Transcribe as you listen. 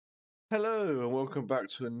Hello and welcome back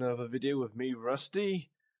to another video with me, Rusty.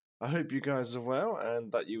 I hope you guys are well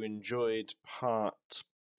and that you enjoyed part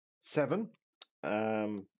 7.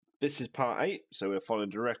 This is part 8, so we're following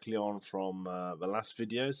directly on from the last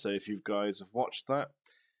video. So if you guys have watched that,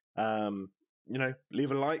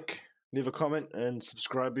 leave a like, leave a comment, and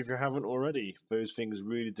subscribe if you haven't already. Those things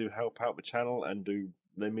really do help out the channel and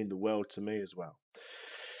they mean the world to me as well.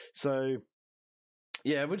 So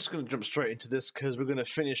yeah, we're just going to jump straight into this because we're going to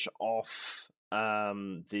finish off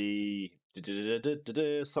the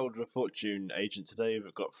Soldier of Fortune agent today.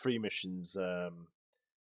 We've got 3 missions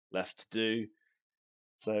left to do.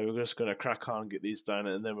 So we're just going to crack on and get these done,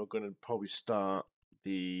 and then we're going to probably start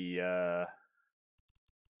the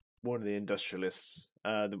one of the industrialists.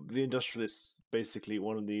 The industrialists, basically,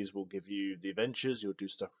 one of these will give you the ventures. You'll do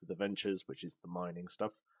stuff with the ventures, which is the mining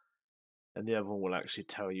stuff. And the other one will actually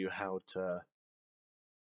tell you how to...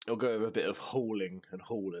 It'll go over a bit of hauling and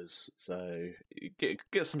haulers. So you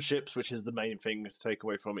get some ships, which is the main thing to take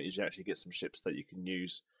away from it, is you actually get some ships that you can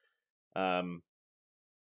use once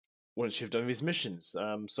you've done these missions.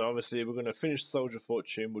 So obviously we're going to finish Soldier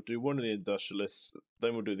Fortune, we'll do one of the industrialists,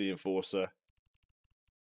 then we'll do the enforcer,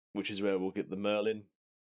 which is where we'll get the Merlin.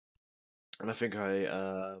 And I think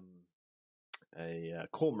a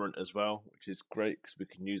cormorant as well, which is great because we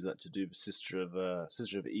can use that to do the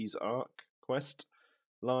Sister of E's Arc quest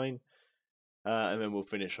line, and then we'll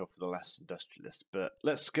finish off with the last industrialist. But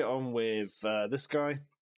let's get on with this guy.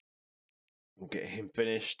 We'll get him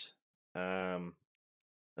finished, and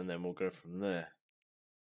then we'll go from there.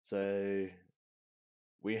 So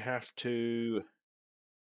we have to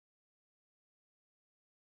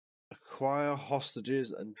acquire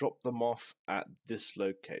hostages and drop them off at this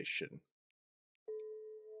location.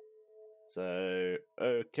 So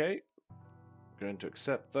okay, we're going to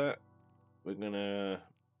accept that. We're going to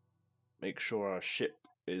make sure our ship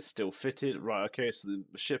is still fitted. Right, okay, so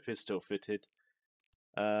the ship is still fitted.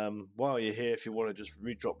 While you're here, if you want to just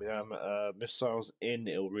re-drop the missiles in,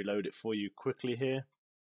 it'll reload it for you quickly here.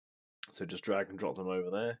 So just drag and drop them over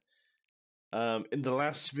there. In the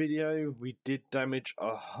last video, we did damage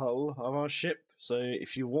a hull of our ship. So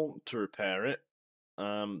if you want to repair it,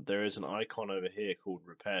 there is an icon over here called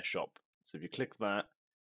Repair Shop. So if you click that,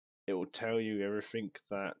 it will tell you everything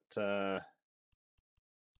that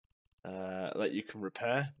that you can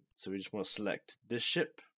repair. So we just want to select this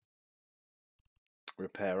ship,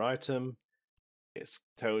 repair item. It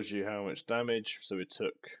tells you how much damage. So we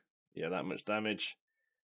took that much damage.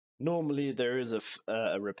 Normally there is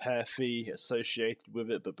a repair fee associated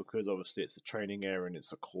with it, but because obviously it's a training area and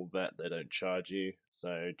it's a Corvette, they don't charge you.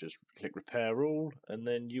 So just click repair all, and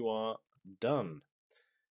then you are done.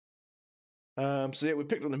 So yeah, we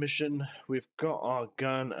picked on the mission. We've got our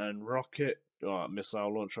gun and rocket, or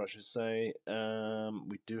missile launcher, I should say.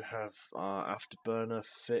 We do have our afterburner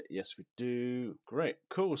fit. Yes, we do. Great,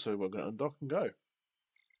 cool. So we're going to undock and go.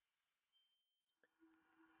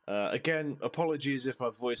 Again, apologies if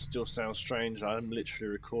my voice still sounds strange. I'm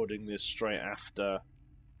literally recording this straight after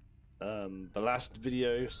the last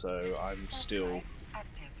video, so I'm still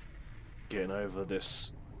getting over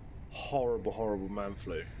this horrible man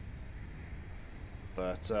flu.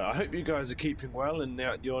 But I hope you guys are keeping well and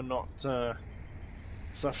that you're not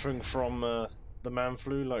suffering from the man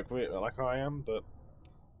flu like I am. But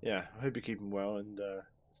yeah, I hope you're keeping well and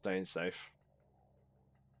staying safe.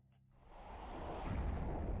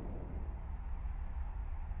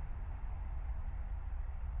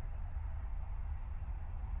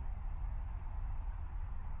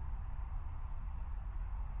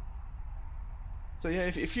 So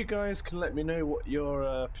yeah, if you guys can let me know what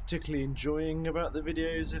you're particularly enjoying about the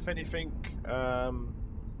videos, if anything,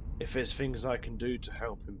 if there's things I can do to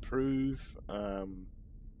help improve, anything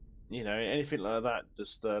like that,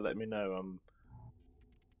 just let me know.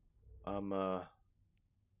 I'm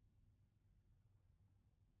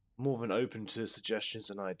more than open to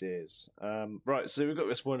suggestions and ideas. Right, so we've got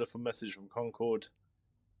this wonderful message from Concord.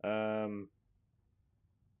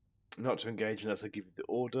 Not to engage unless I give you the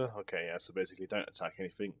order. Okay, yeah, so basically don't attack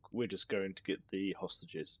anything. We're just going to get the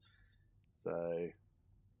hostages. So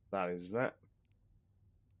that is that.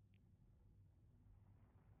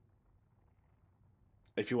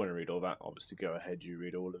 If you want to read all that, obviously go ahead, you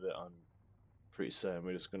read all of it. I'm pretty certain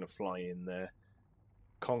we're just going to fly in there.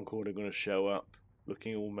 Concord are going to show up,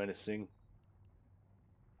 looking all menacing.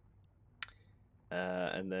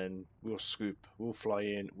 And then we'll fly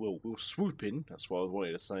in, we'll swoop in, that's what I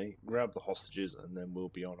wanted to say, grab the hostages, and then we'll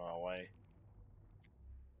be on our way.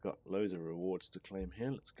 Got loads of rewards to claim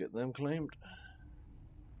here, let's get them claimed.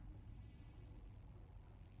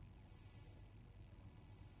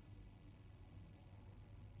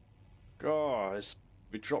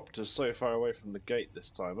 we dropped us so far away from the gate this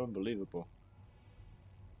time. Unbelievable.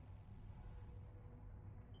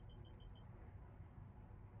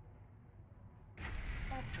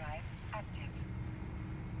 Warp drive active.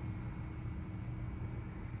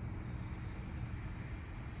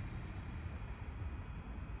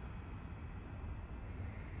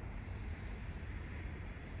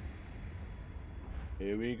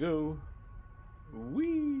 Here we go. Whee!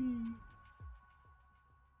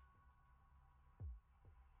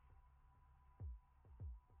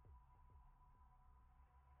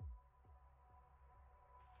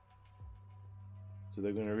 So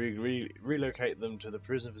they're going to relocate them to the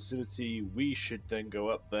prison facility. We should then go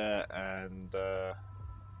up there and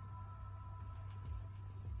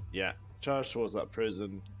yeah, charge towards that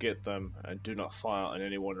prison, get them, and do not fire on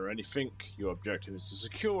anyone or anything. Your objective is to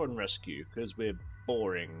secure and rescue, because we're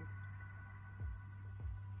boring.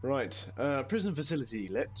 Right, prison facility,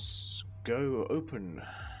 let's go open.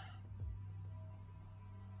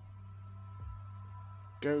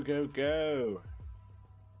 Go, go, go!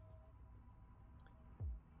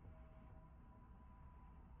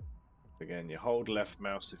 Again, you hold left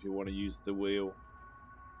mouse if you want to use the wheel,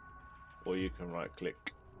 or you can right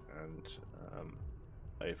click and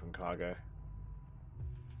open cargo.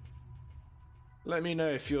 Let me know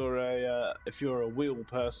if you're a wheel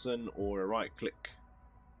person or a right click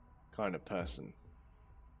kind of person.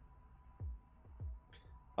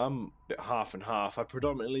 I'm a bit half and half. I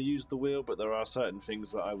predominantly use the wheel, but there are certain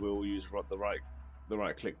things that I will use the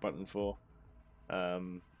right click button for.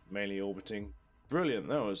 Mainly orbiting. Brilliant,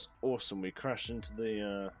 that was awesome. We crashed into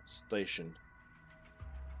the station.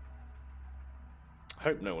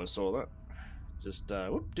 Hope no one saw that. Just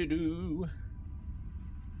whoop-de-doo.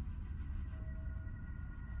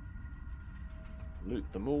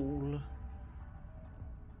 Loot them all.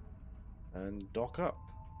 And dock up.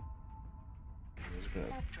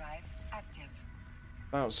 Warp drive active.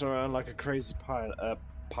 Bounce around like a crazy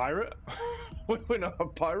pirate? We're not a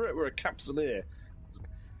pirate, we're a capsuleer.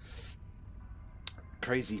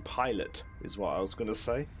 Crazy pilot is what I was going to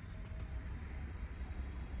say.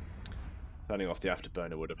 Turning off the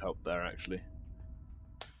afterburner would have helped there, actually.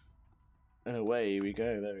 Away we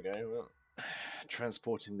go, there we go. Well,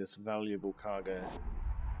 transporting this valuable cargo.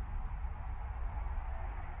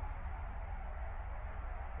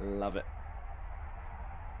 Love it.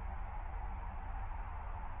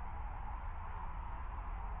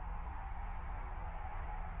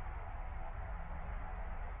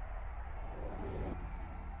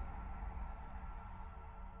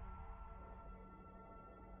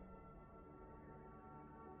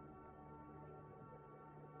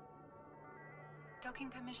 Docking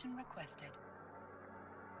permission requested.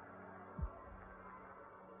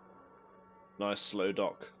 Nice slow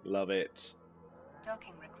dock. Love it.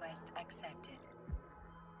 Docking request accepted.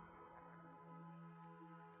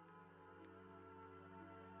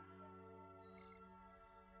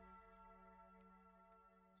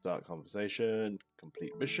 Start conversation.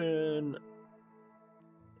 Complete mission.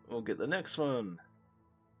 We'll get the next one.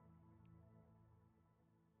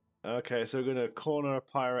 Okay, so we're going to corner a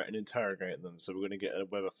pirate and interrogate them. So we're going to get a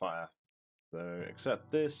Webifier. So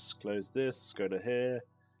accept this, close this, go to here,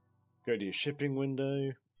 go to your shipping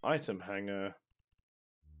window, item hanger,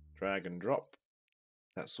 drag and drop.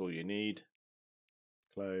 That's all you need.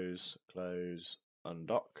 Close, close,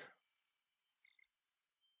 undock.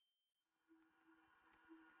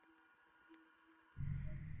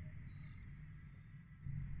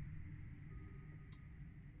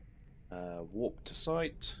 Warp to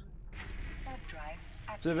site. Warp drive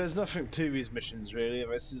active. So there's nothing to these missions really.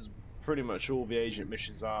 This is pretty much all the agent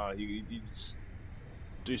missions are. You just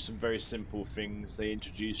do some very simple things. They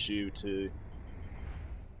introduce you to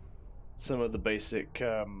some of the basic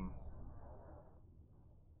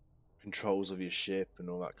controls of your ship and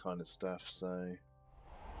all that kind of stuff. So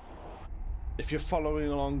if you're following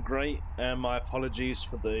along, great. And my apologies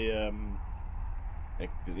for the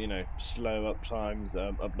you know, slow up times,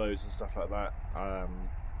 uploads and stuff like that.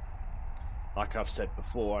 Like I've said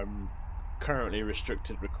before, I'm currently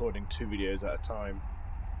restricted recording 2 videos at a time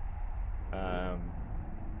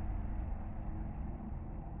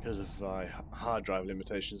because of my hard drive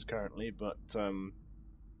limitations currently, but going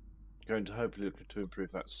to hopefully look to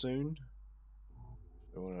improve that soon.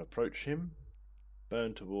 We want to approach him,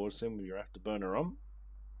 burn towards him with your afterburner on.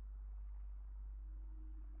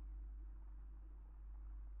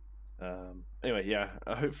 Anyway, yeah,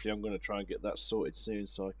 hopefully I'm going to try and get that sorted soon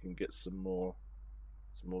so I can get some more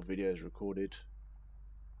videos recorded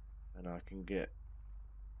and I can get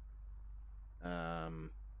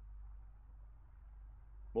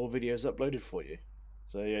more videos uploaded for you.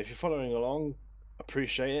 So yeah, if you're following along,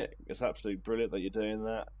 appreciate it. It's absolutely brilliant that you're doing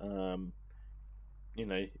that. You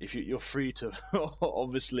know, if you're free to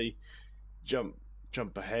obviously jump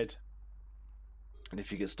ahead, and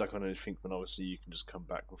if you get stuck on anything, then obviously you can just come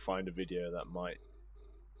back and find a video that might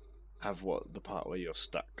have the part where you're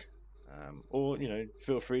stuck, or you know,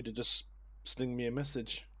 feel free to just sling me a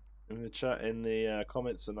message in the chat, in the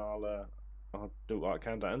comments, and I'll do what I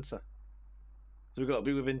can to answer. So we've got to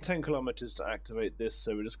be within 10 kilometers to activate this,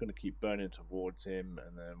 so we're just going to keep burning towards him,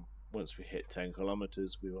 and then once we hit 10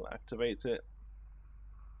 kilometers, we will activate it.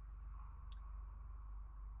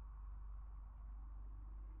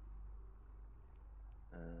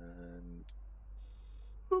 And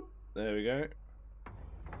boop, there we go.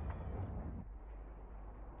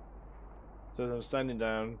 So as I'm standing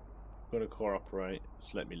down, I'm going to cooperate,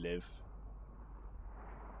 just let me live.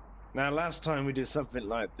 Now, last time we did something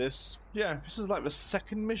like this, yeah, this is like the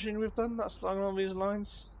second mission we've done that's along these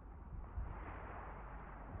lines.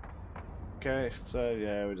 Okay, so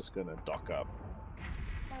yeah, we're just gonna dock up.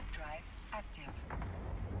 Warp drive active.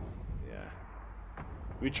 Yeah.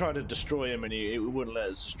 We tried to destroy him and it wouldn't let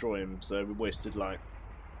us destroy him, so we wasted like...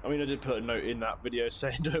 I mean, I did put a note in that video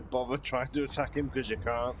saying don't bother trying to attack him because you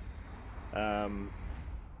can't.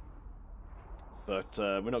 But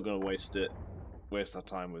we're not gonna waste our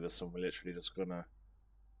time with this one. We're literally just gonna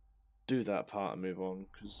do that part and move on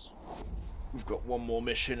because we've got one more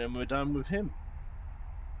mission and we're done with him.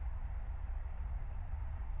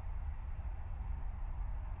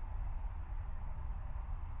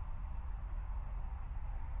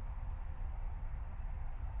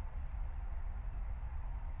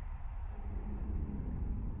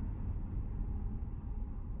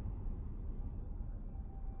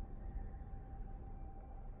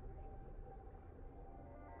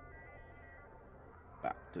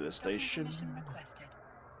 Back to the station. Requested.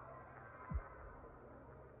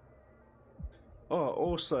 Oh,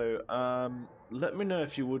 also, let me know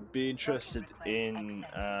if you would be interested in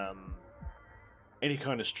any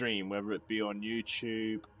kind of stream, whether it be on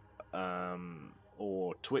YouTube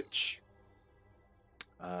or Twitch,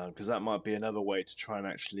 because that might be another way to try and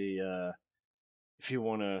actually, if you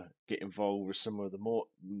want to get involved with some of the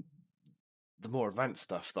more advanced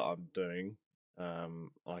stuff that I'm doing,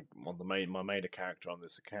 like on my main character on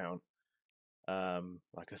this account.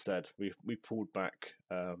 Like I said, we pulled back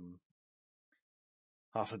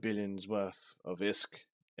 500 million's worth of ISK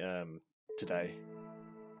today,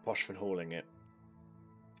 posh for hauling it.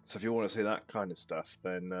 So if you want to see that kind of stuff,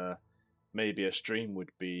 then maybe a stream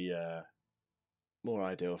would be more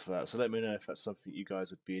ideal for that. So let me know if that's something you guys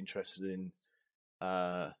would be interested in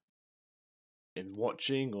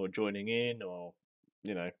watching or joining in, or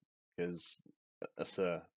you know, because that's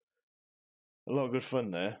a lot of good fun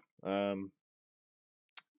there.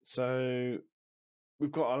 So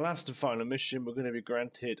we've got our last and final mission. We're going to be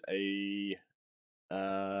granted a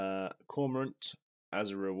cormorant as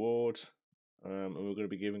a reward, and we're going to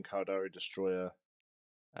be given Caldari Destroyer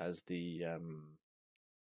as the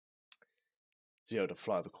to be able to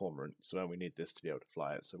fly the cormorant. So we need this to be able to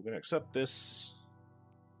fly it. So we're going to accept this,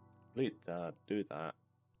 delete that, do that,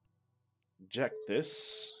 eject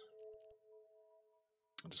this.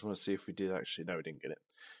 I just want to see if we did actually. No, we didn't get it.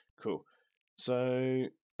 Cool. So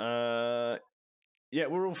yeah,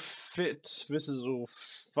 we're all fit. This is all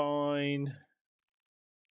fine.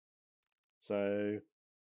 So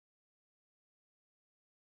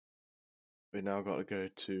we now got to go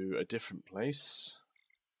to a different place,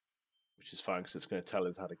 which is fine because it's going to tell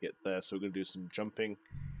us how to get there. So we're going to do some jumping.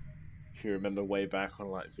 If you remember way back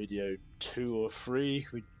on like video 2 or 3,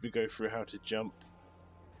 we go through how to jump.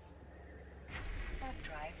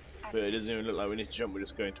 But it doesn't even look like we need to jump, we're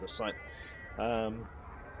just going to a site.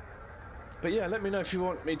 But yeah, let me know if you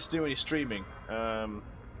want me to do any streaming,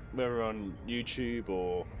 whether on YouTube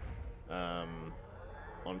or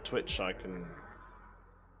on Twitch. I can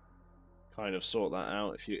kind of sort that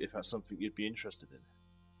out if that's something you'd be interested in.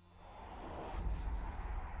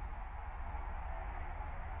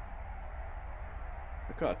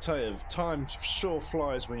 I gotta tell you, time sure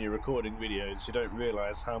flies when you're recording videos. You don't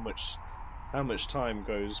realise how much time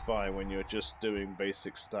goes by when you're just doing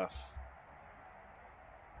basic stuff.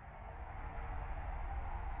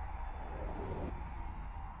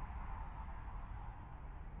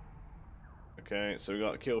 Okay, so we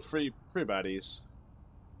got to kill three baddies.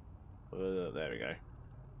 There we go.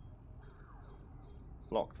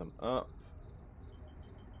 Lock them up.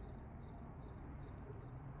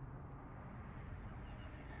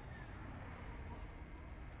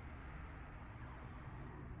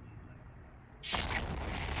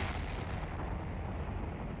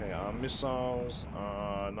 Okay, our missiles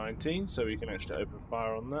are 19, so we can actually open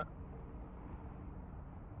fire on that.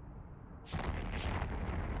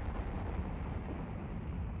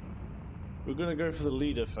 We're going to go for the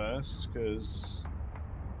leader first, because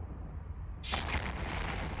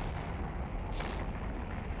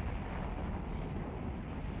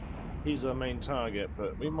he's our main target,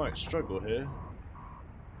 but we might struggle here.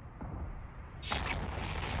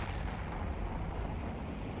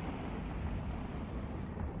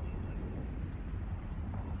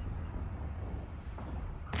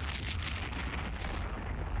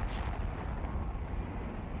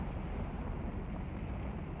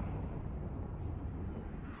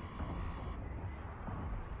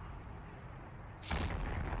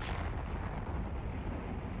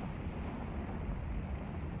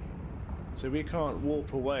 So we can't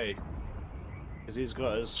warp away because he's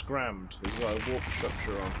got us scrammed. He's got a warp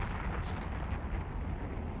structure on.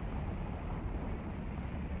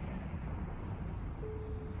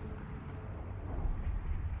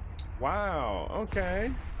 Wow,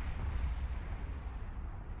 okay.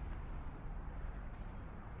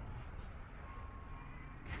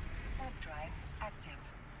 Warp drive active.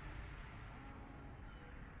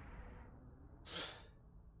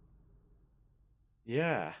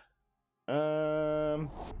 Yeah.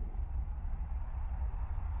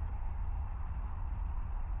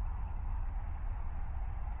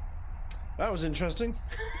 That was interesting.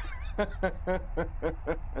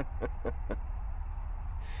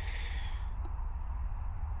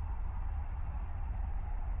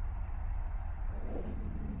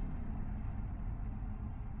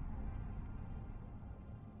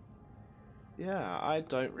 Yeah, I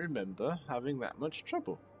don't remember having that much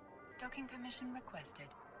trouble. Docking permission requested.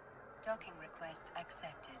 Docking request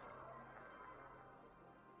accepted.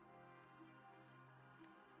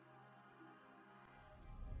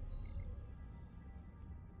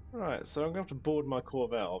 Right, so I'm going to have to board my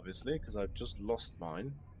Corvette, obviously, because I've just lost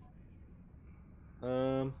mine.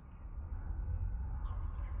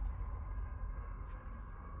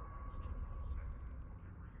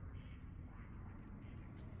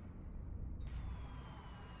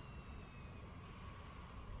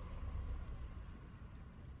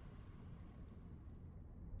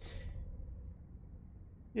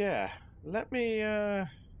 Yeah, let me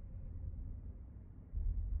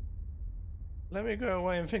go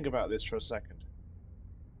away and think about this for a second.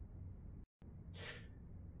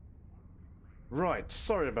 Right,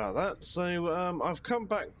 sorry about that. So I've come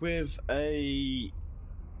back with a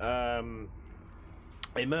Merlin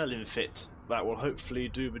fit that will hopefully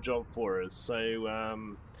do the job for us. So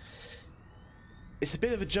it's a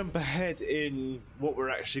bit of a jump ahead in what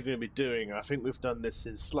we're actually going to be doing. I think we've done this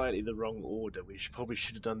in slightly the wrong order. We probably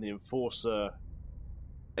should have done the Enforcer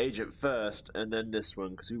agent first and then this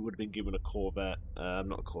one, because we would have been given a Corvette,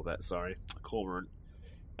 not a Corvette, sorry, a Cormorant,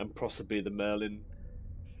 and possibly the Merlin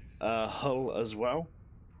hull as well.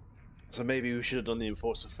 So maybe we should have done the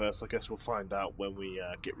Enforcer first. I guess we'll find out when we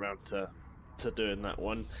get round to doing that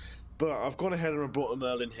one. But I've gone ahead and I brought a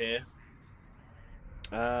Merlin here,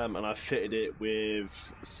 and I've fitted it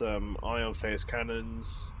with some ion phase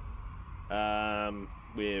cannons,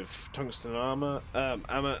 with tungsten armor,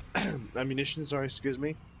 ammunition. Sorry, excuse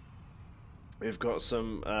me. We've got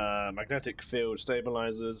some magnetic field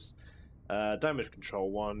stabilizers, damage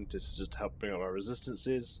control 1, just to help bring up our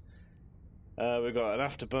resistances. We've got an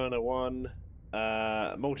Afterburner 1,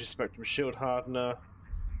 Multispectrum shield hardener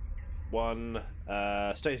 1,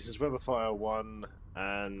 Stasis Webifier 1,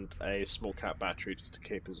 and a small cap battery just to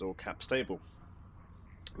keep us all cap stable.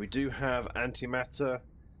 We do have antimatter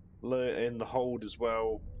in the hold as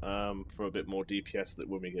well, for a bit more DPS that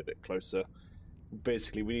when we get a bit closer.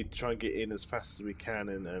 Basically, we need to try and get in as fast as we can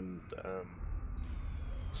and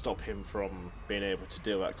stop him from being able to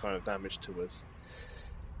deal that kind of damage to us.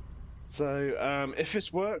 So if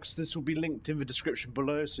this works, this will be linked in the description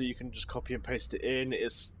below, so you can just copy and paste it in.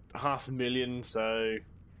 It's 500,000, so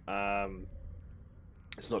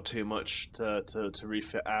it's not too much to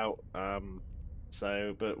refit out.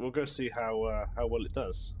 But we'll go see how well it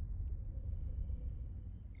does.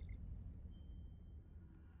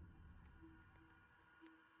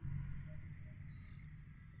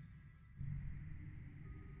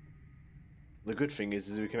 The good thing is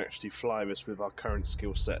we can actually fly this with our current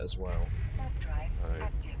skill set as well. Warp drive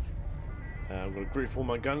active. I'm going to group all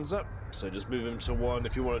my guns up, so just move them to one.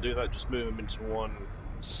 If you want to do that, just move them into one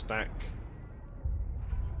stack.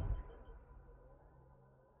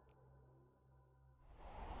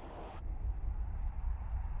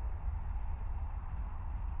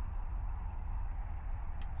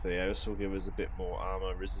 So yeah, this will give us a bit more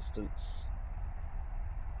armor resistance.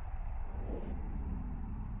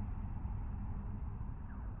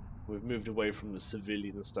 We've moved away from the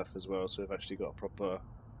civilian stuff as well, so we've actually got a proper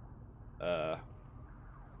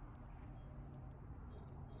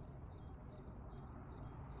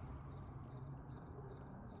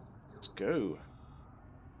Let's go.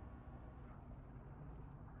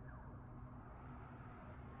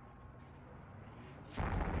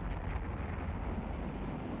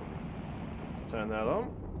 Let's turn that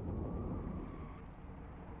on.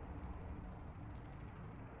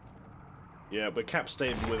 Yeah, we're cap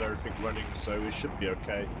stable with everything running, so we should be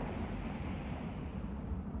okay.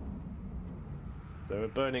 So we're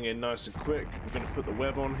burning in nice and quick. We're going to put the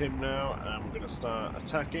web on him now, and we're going to start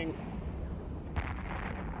attacking.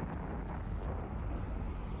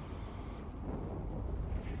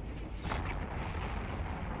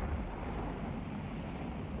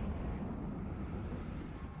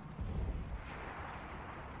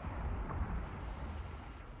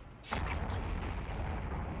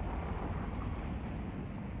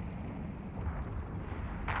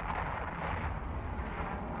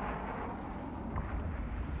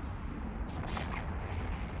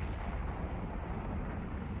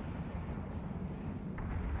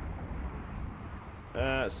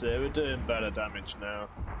 So we're doing better damage now.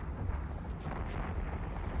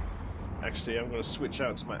 Actually, I'm going to switch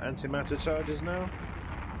out to my antimatter charges now.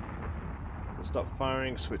 So stop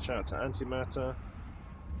firing, switch out to antimatter.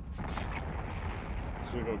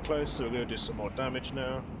 So we got close, so we're going to do some more damage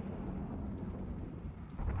now.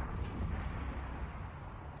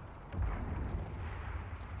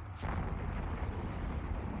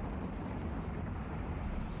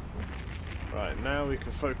 Right, now we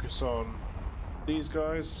can focus on these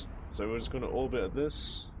guys. So we're just going to orbit at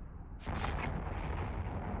this.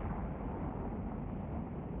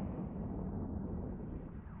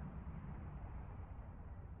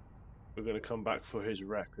 We're going to come back for his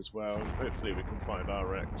wreck as well, and hopefully we can find our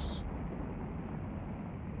wrecks.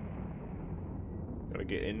 Got to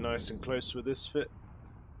get in nice and close with this fit.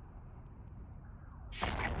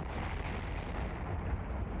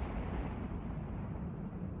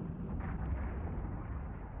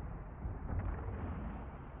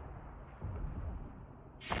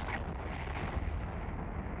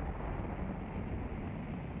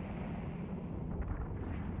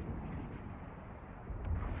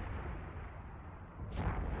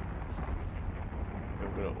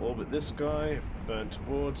 Orbit this guy, burn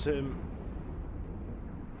towards him,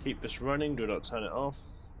 keep this running, do not turn it off,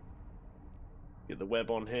 get the web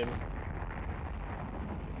on him.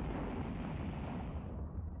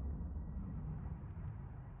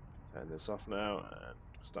 Turn this off now and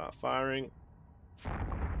start firing.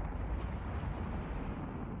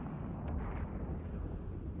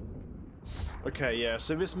 Okay, yeah,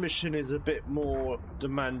 so this mission is a bit more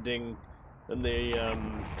demanding than the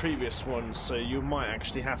previous ones, so you might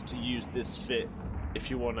actually have to use this fit if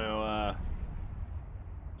you want to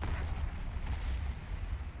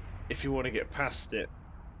get past it.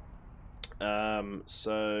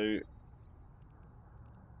 So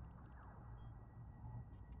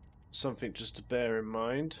something just to bear in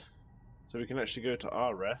mind. So we can actually go to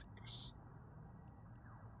our wrecks.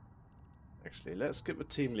 Actually, let's get the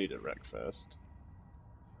team leader wreck first.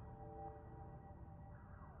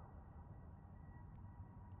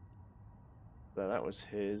 So that was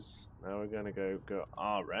his. Now we're going to go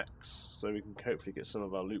our wrecks, so we can hopefully get some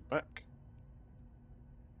of our loot back.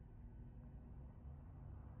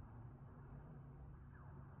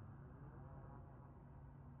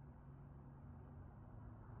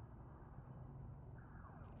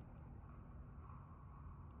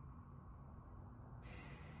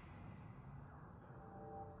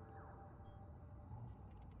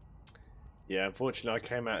 Yeah, unfortunately I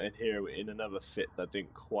came out in here in another fit that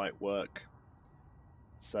didn't quite work.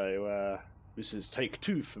 So this is take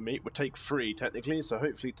 2 for me. Well, take 3 technically, so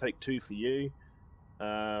hopefully take 2 for you.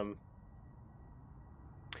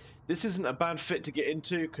 This isn't a bad fit to get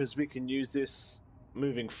into because we can use this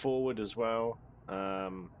moving forward as well.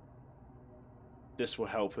 This will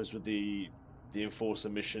help us with the Enforcer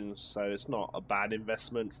missions, so it's not a bad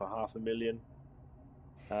investment for $500,000.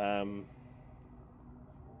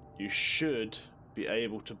 You should be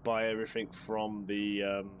able to buy everything from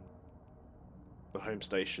the home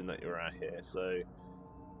station that you're at here. So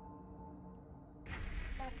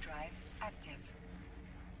warp drive active.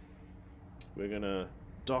 We're gonna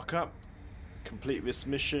dock up, complete this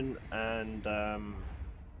mission, and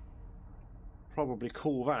probably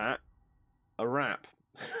call that a wrap.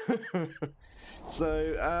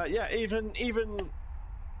 So yeah, even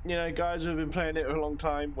you know, guys who've been playing it for a long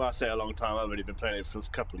time. Well, I say a long time. I've only been playing it for a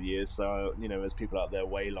couple of years, so you know, there's people out there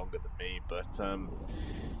way longer than me. But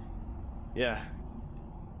yeah,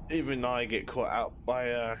 even I get caught out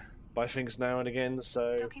by things now and again.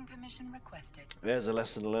 So Docking permission requested. there's a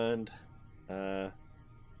lesson learned. Docking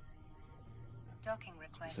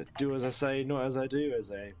request. So do as I accepted. say, not as I do, as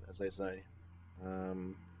they say.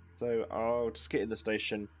 So I'll just get in the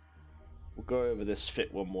station. We'll go over this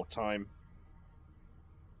fit one more time.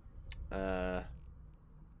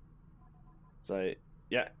 So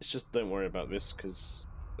yeah, it's just don't worry about this because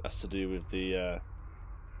that's to do with the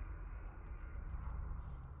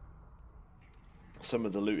some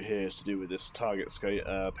of the loot here is to do with this target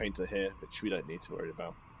painter here, which we don't need to worry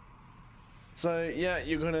about. So yeah,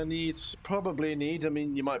 you're gonna probably need. I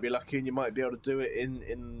mean, you might be lucky and you might be able to do it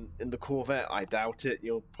in the Corvette. I doubt it.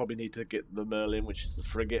 You'll probably need to get the Merlin, which is the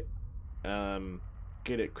frigate.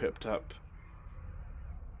 Get it equipped up.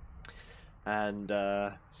 And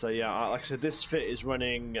so yeah, like I said, this fit is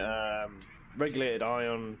running regulated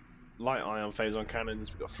ion, light ion phazon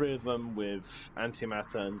cannons. We've got 3 of them with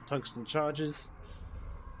antimatter and tungsten charges.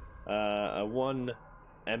 A 1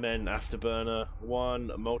 MN Afterburner, 1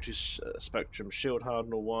 Multispectrum Shield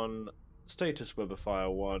Hardener, 1 Stasis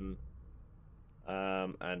Webifier 1,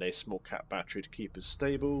 and a small cap battery to keep us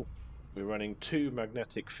stable. We're running 2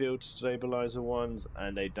 magnetic field stabilizer ones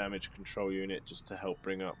and a damage control unit just to help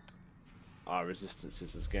bring up our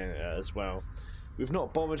resistances as well. We've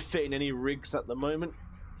not bothered fitting any rigs at the moment,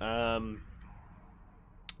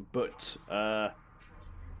 but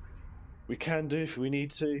we can do if we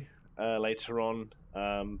need to later on.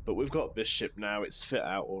 But we've got this ship now; it's fit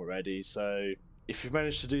out already. So if you've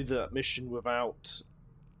managed to do that mission without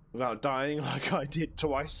dying, like I did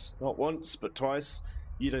twice, not once but twice,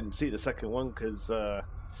 you didn't see the second one because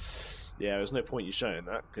yeah, there's no point you showing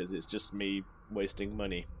that because it's just me wasting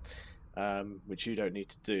money. Which you don't need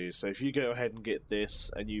to do. So if you go ahead and get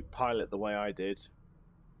this and you pilot the way I did,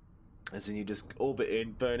 as in you just orbit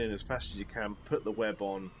in, burn in as fast as you can, put the web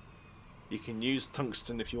on. You can use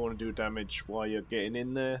tungsten if you want to do damage while you're getting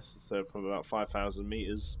in there, so from about 5,000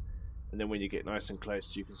 meters, and then when you get nice and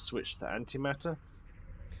close you can switch to antimatter.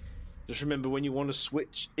 Just remember, when you want to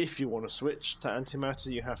switch, if you want to switch to antimatter,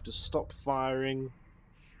 you have to stop firing,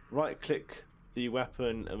 right click the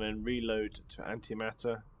weapon and then reload to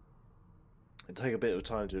antimatter. It'll take a bit of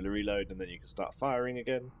time to reload and then you can start firing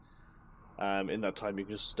again. In that time you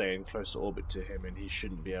can just stay in close orbit to him and he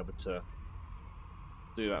shouldn't be able to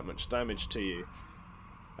do that much damage to you.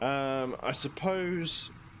 I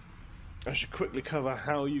suppose I should quickly cover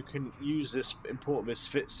how you can use this, import this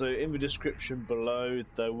fit. So in the description below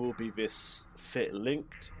there will be this fit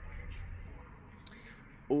linked.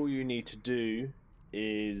 All you need to do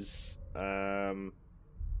is copy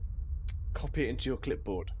it into your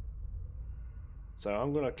clipboard. So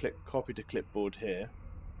I'm going to click copy to clipboard here,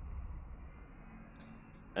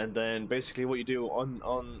 and then basically what you do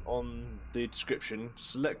on the description,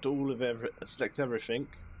 select select everything,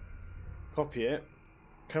 copy it,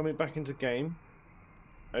 come back into game,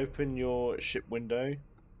 open your ship window,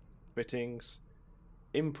 fittings,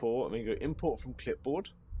 import, and then go import from clipboard.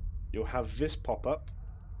 You'll have this pop up.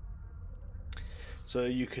 So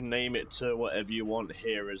you can name it to whatever you want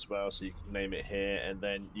here as well. So you can name it here, and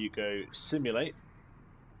then you go simulate,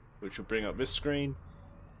 which will bring up this screen.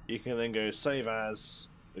 You can then go save as.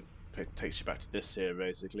 It takes you back to this here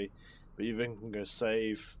basically, but you then can go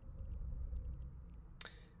save,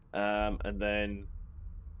 and then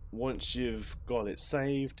once you've got it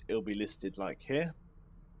saved, it'll be listed like here.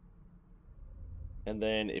 And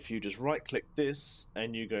then if you just right click this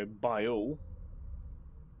and you go buy all.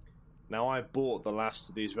 Now I bought the last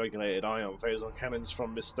of these regulated ion phazon cannons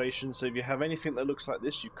from this station, so if you have anything that looks like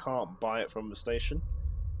this, you can't buy it from the station.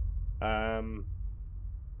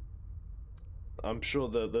 I'm sure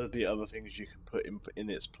that there'll be other things you can put in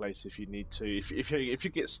its place if you need to. If you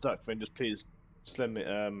get stuck, then just please send me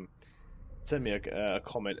a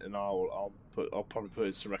comment, and I'll probably put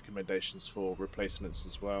in some recommendations for replacements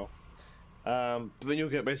as well. But then you'll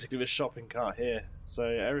get basically this shopping cart here. So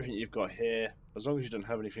everything you've got here, as long as you don't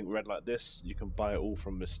have anything red like this, you can buy it all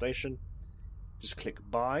from this station. Just click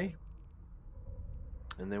buy,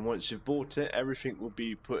 and then once you've bought it, everything will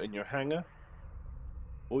be put in your hangar.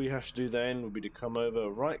 All you have to do then will be to come over,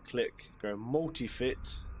 right click, go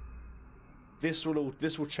multi-fit. This will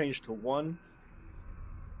change to 1,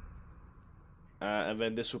 and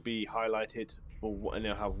then this will be highlighted, and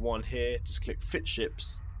you'll have 1 here. Just click fit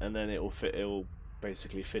ships, and then it will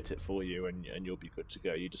basically fit it for you, and you'll be good to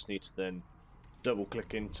go. You just need to then double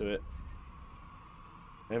click into it,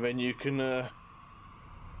 and then you can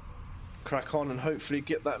crack on and hopefully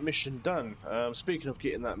get that mission done. Speaking of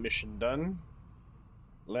getting that mission done,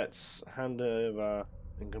 let's hand over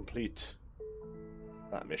and complete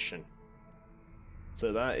that mission.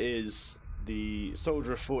 So that is the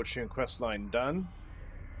Soldier of Fortune questline done.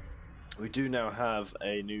 We do now have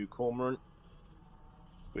a new cormorant,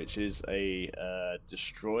 which is a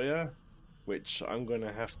destroyer, which I'm going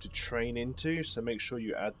to have to train into, so make sure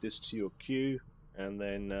you add this to your queue and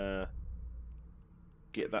then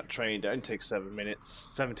get that trained. It only takes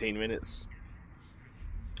 17 minutes.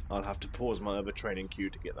 I'll have to pause my other training queue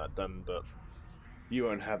to get that done, but you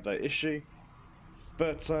won't have that issue.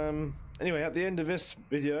 But anyway, at the end of this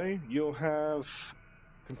video, you'll have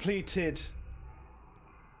completed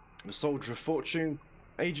the Soldier of Fortune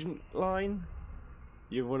agent line.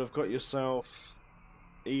 You will have got yourself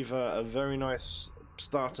either a very nice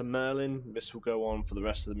starter Merlin. This will go on for the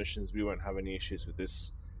rest of the missions. We won't have any issues with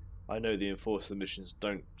this. I know the Enforcer missions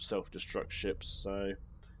don't self-destruct ships, so you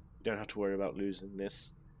don't have to worry about losing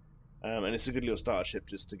this. And it's a good little starter ship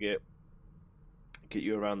just to get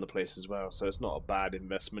you around the place as well. So it's not a bad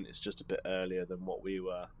investment. It's just a bit earlier than what we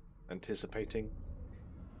were anticipating.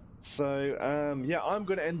 So yeah, I'm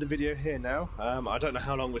going to end the video here now. I don't know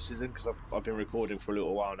how long this is in because I've been recording for a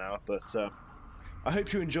little while now, but I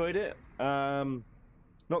hope you enjoyed it.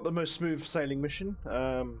 Not the most smooth sailing mission,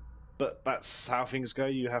 but that's how things go.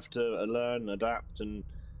 You have to learn, adapt, and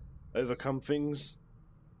overcome things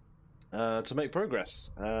to make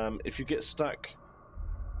progress. If you get stuck,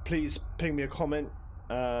 please ping me a comment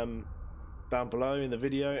down below in the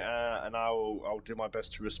video, and I'll do my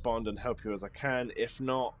best to respond and help you as I can. If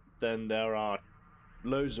not, then there are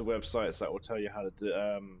loads of websites that will tell you how to do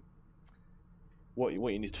what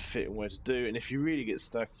you need to fit and where to do. And if you really get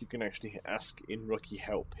stuck, you can actually ask in rookie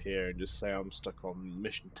help here and just say, I'm stuck on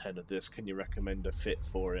mission 10 of this, can you recommend a fit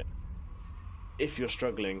for it? If you're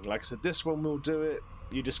struggling, like I said, this one will do it.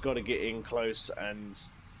 You just got to get in close and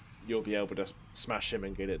you'll be able to smash him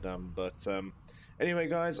and get it done. But anyway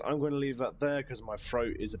guys, I'm going to leave that there because my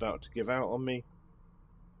throat is about to give out on me.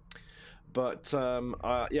 But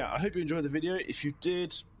yeah, I hope you enjoyed the video. If you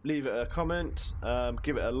did, leave it a comment,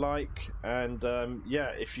 give it a like, and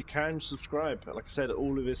yeah, if you can, subscribe. Like I said,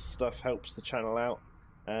 all of this stuff helps the channel out,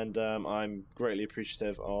 and I'm greatly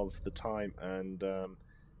appreciative of the time and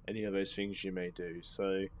any of those things you may do.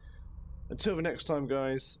 So until the next time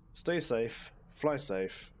guys, stay safe, fly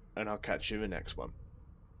safe, and I'll catch you in the next one.